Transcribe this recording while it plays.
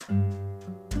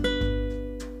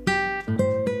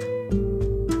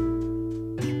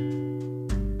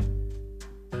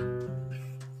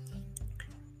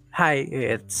Hi,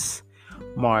 it's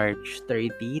March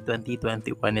 30,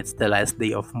 2021. It's the last day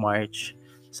of March.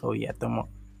 So yeah,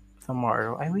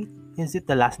 tomorrow. Ay wait, is it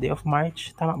the last day of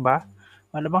March? Tama ba?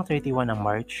 Wala bang 31 ng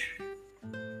March?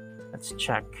 Let's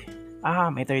check.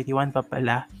 May 31 pa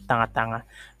pala. Tanga-tanga.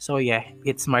 So yeah,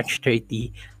 it's March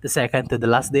 30, the second to the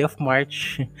last day of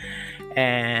March.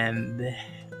 And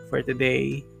for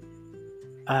today,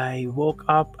 I woke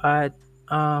up at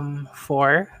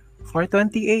 4:20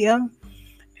 a.m.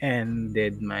 and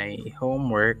did my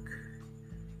homework.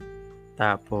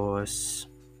 Tapos,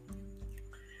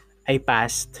 I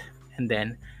passed. And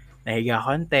then, nahiga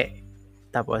konti.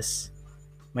 Tapos,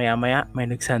 maya-maya, may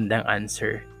nagsandang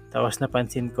answer. Tapos,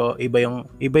 napansin ko, iba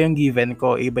yung given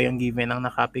ko. Iba yung given ng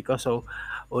nakopy ko. So,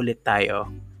 ulit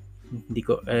tayo. Hindi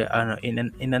ko,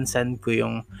 inansand ko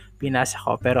yung pinasa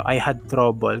ko. Pero, I had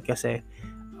trouble kasi,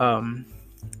 um,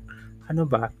 ano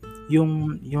ba,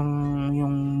 yung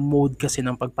mode kasi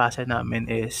ng pagpasa namin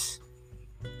is,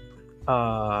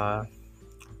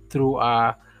 through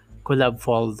a collab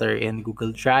folder in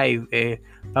Google Drive.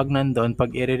 Pag nandun,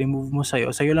 pag i-remove mo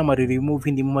sa'yo lang ma-remove,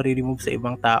 hindi mo ma-remove sa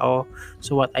ibang tao.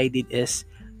 So, what I did is,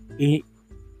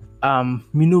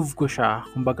 minove ko siya,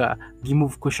 kumbaga,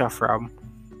 gimove ko siya from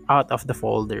out of the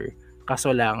folder.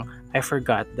 Kaso lang, I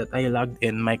forgot that I logged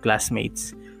in my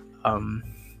classmates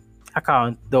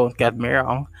account. Don't get me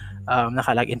wrong,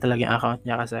 nakalagin talaga yung account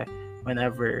niya kasi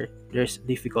whenever there's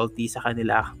difficulty sa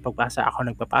kanila, nagpapasa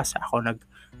ako, nag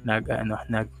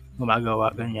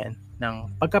gumagawa ganyan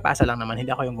ng pagkapasa lang naman,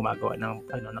 hindi ako yung gumagawa ng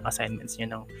assignments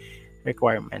niya, ng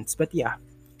requirements. But yeah,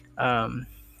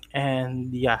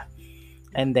 and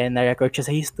then na-record siya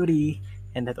sa history,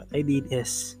 and that what I did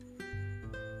is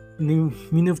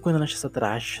minove ko na lang siya sa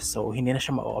trash, so hindi na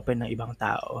siya ma-open ng ibang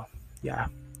tao.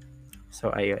 Yeah,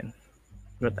 so ayun.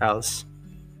 What else?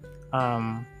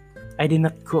 I did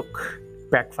not cook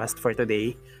breakfast for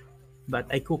today, but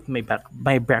I cooked my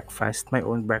breakfast, my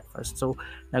own breakfast. So,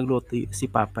 nagluto si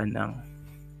Papa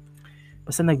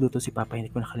nagluto si Papa, hindi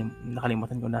ko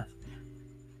nakalimutan ko na.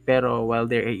 Pero while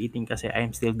they're eating kasi,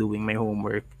 I'm still doing my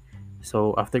homework.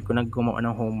 So, after ko gumawa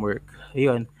ng homework,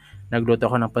 ayun, nagluto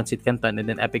ako ng pancit canton, and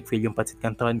then epic fail yung pancit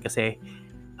canton kasi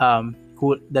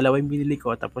dalawa yung binili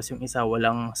ko, tapos yung isa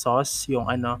walang sauce,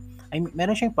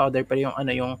 meron siyang powder, pero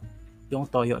yung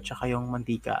toyo tsaka yung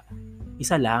mantika,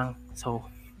 isa lang. So,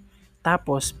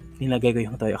 tapos nilagay ko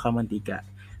yung toyo ka mantika.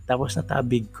 Tapos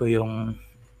natabig ko yung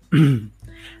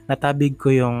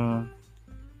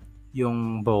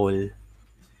bowl.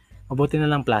 Mabuti na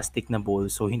lang plastic na bowl,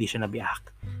 so hindi siya nabiyak.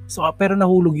 So, pero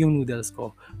nahulog yung noodles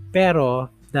ko.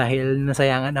 Pero dahil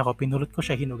nasayangan ako, pinulot ko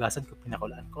siya, hinugasan ko,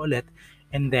 pinakulaan ko ulit,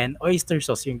 and then oyster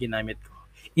sauce yung ginamit ko.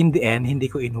 In the end,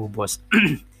 hindi ko inubos.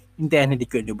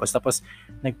 Tapos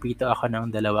nagprito ako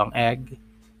ng 2 egg,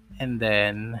 and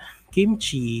then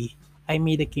kimchi. I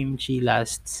made a kimchi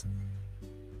last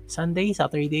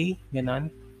Saturday,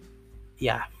 ganon.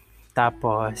 Yeah.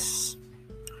 Tapos,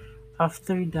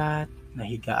 after that,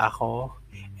 nahiga ako.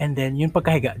 And then, yung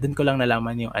pagkahiga, dun ko lang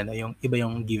nalaman yung iba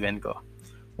yung given ko.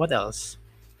 What else?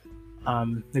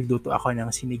 Nagluto ako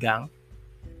ng sinigang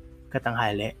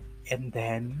katanghali. And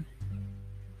then,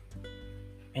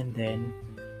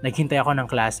 naghintay ako ng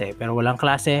klase. Pero walang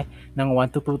klase ng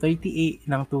 1 to 2:30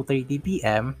 ng 2:30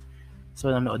 p.m. So,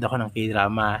 nanood ako ng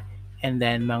K-drama. And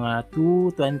then, mga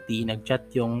 2:20, nag-chat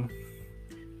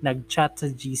sa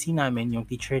GC namin, yung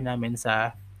teacher namin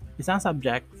sa isang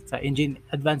subject, sa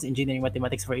Advanced Engineering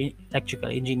Mathematics for Electrical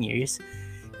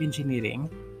Engineering,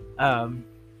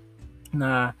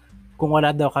 na kung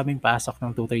wala daw kaming pasok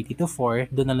ng 2:30 to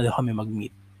 4, doon na daw kami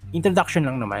mag-meet. Introduction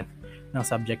lang naman ng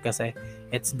subject kasi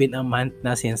it's been a month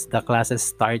na since the classes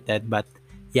started, but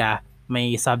yeah,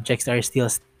 may subjects are still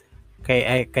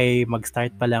kay mag-start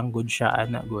pa lang good siya,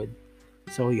 good.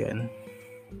 So yun.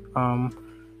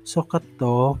 So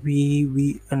kato,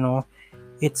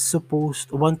 it's supposed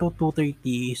 1 to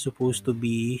 2:30 is supposed to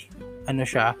be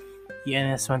siya,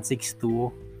 ENS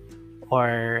 162,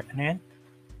 or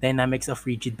dynamics of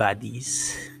rigid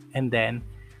bodies. And then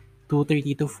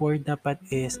 2:30 to 4 dapat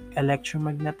is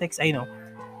electromagnetics,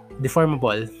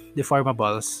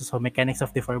 deformables, so mechanics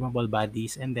of deformable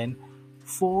bodies. And then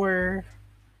 4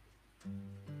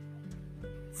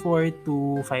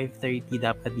 to 5:30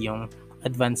 dapat yung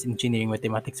advanced engineering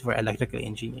mathematics for electrical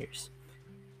engineers.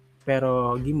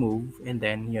 Pero gi-move, and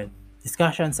then yun,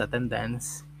 discussions,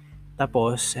 attendance.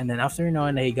 Tapos, and then after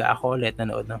noon, nahiga ako ulit,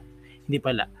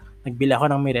 nagbili ako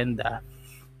ng merienda.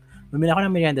 Bumili ako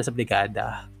ng merienda sa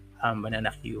Brigada,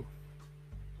 Banana Q.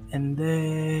 And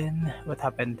then, what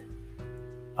happened?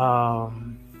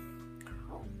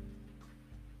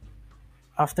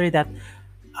 After that,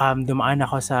 dumaan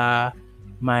ako sa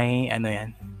may,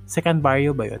 second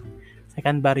barrio ba yun?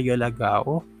 Second barrio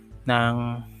Lagao ng,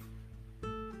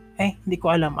 hindi ko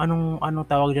alam anong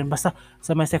tawag dyan. Basta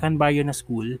sa may second barrio na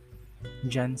school,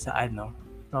 dyan sa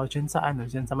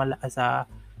dyan sa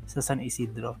San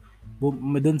Isidro.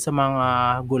 Doon sa mga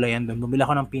gulayan doon, bumili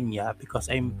ako ng pinya because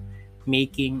I'm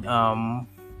making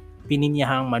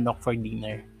pininyahang manok for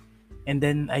dinner. And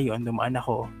then, ayun, dumaan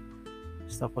ako.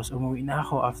 Tapos, umuwi na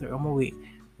ako. After umuwi,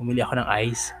 bumili ako ng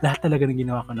ice. Lahat talaga ng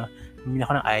ginawa ko, no? Bumili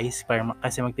ako ng ice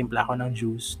kasi magtimpla ako ng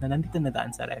juice na nandito na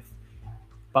daan sa ref.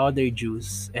 Powder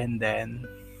juice. And then,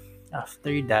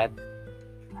 after that,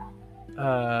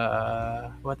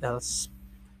 what else?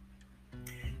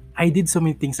 I did so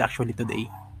many things actually today.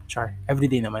 Every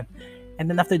day naman.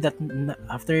 And then after that,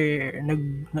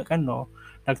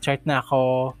 nag-start na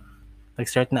ako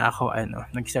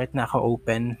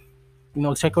open.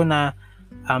 Nag-start ko na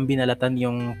binalatan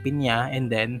yung pinya, and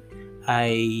then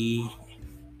I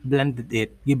blended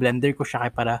it. Gi-blender ko siya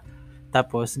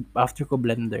tapos after ko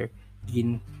blender,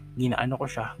 gina-drain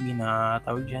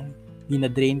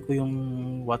ko yung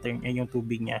water, yung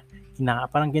tubig niya.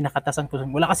 Parang ginakatasan ko.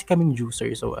 Wala kasi kaming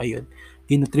juicer, so ayun,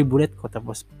 ginutribulet ko,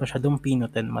 tapos masyadong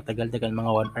pinutan, matagal-tagal,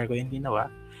 mga 1 hour ko yung ginawa.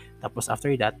 Tapos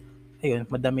after that, ayun,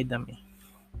 madami-dami.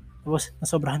 Tapos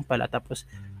nasobrahan pala, tapos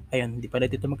ayun, hindi pala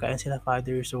dito magkain sila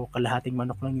father, so kalahating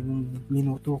manok lang yung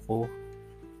minuto ko.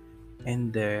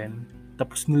 And then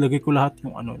tapos nilagay ko lahat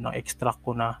yung na-extract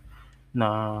ko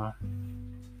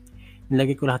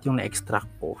nilagay ko lahat yung na-extract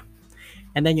ko.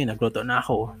 And then yun, nagluto na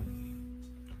ako.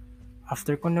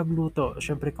 After ko nagluto,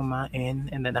 syempre kumain.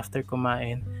 And then after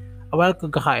kumain, while ko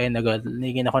kakain,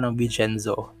 nagiging ako ng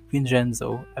Vincenzo,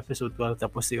 episode 12.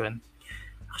 Tapos yun,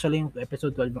 actually yung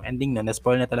episode 12, yung ending na,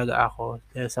 na-spoil na talaga ako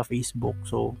sa Facebook.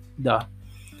 So,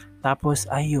 Tapos,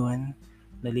 ayun,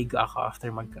 naligo ako after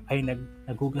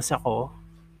naghugas ako.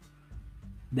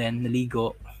 Then,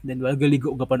 naligo. Then, while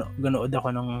galigo, ganood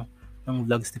ako ng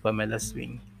vlogs ni Pamela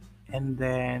Swing. And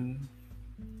then,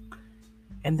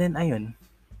 ayun.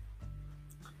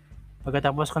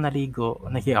 Pagkatapos ko naligo,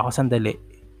 nahiya ako sandali.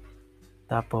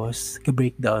 Tapos,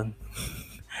 ga-breakdown.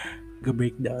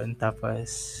 Tapos,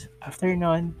 after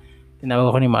nun,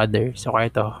 tinawag ko ni mother. So, kaya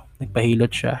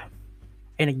nagpahilot siya.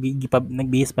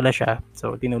 Nagbihis pala siya.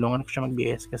 So, tinulungan ko siya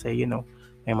magbihis kasi,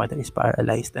 my mother is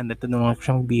paralyzed. And then, tinulungan ko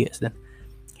siya magbihis. Then,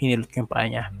 hinilot ko yung paa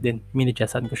niya. Then,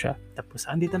 minadyasan ko siya. Tapos,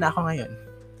 andito na ako ngayon.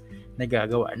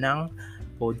 Nagagawa ng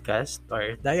podcast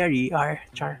or diary or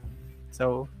char.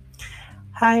 So,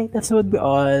 hi, that would be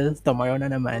all. Tomorrow na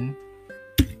naman.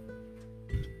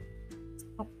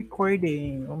 Stop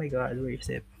recording. Oh my God, where is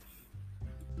it?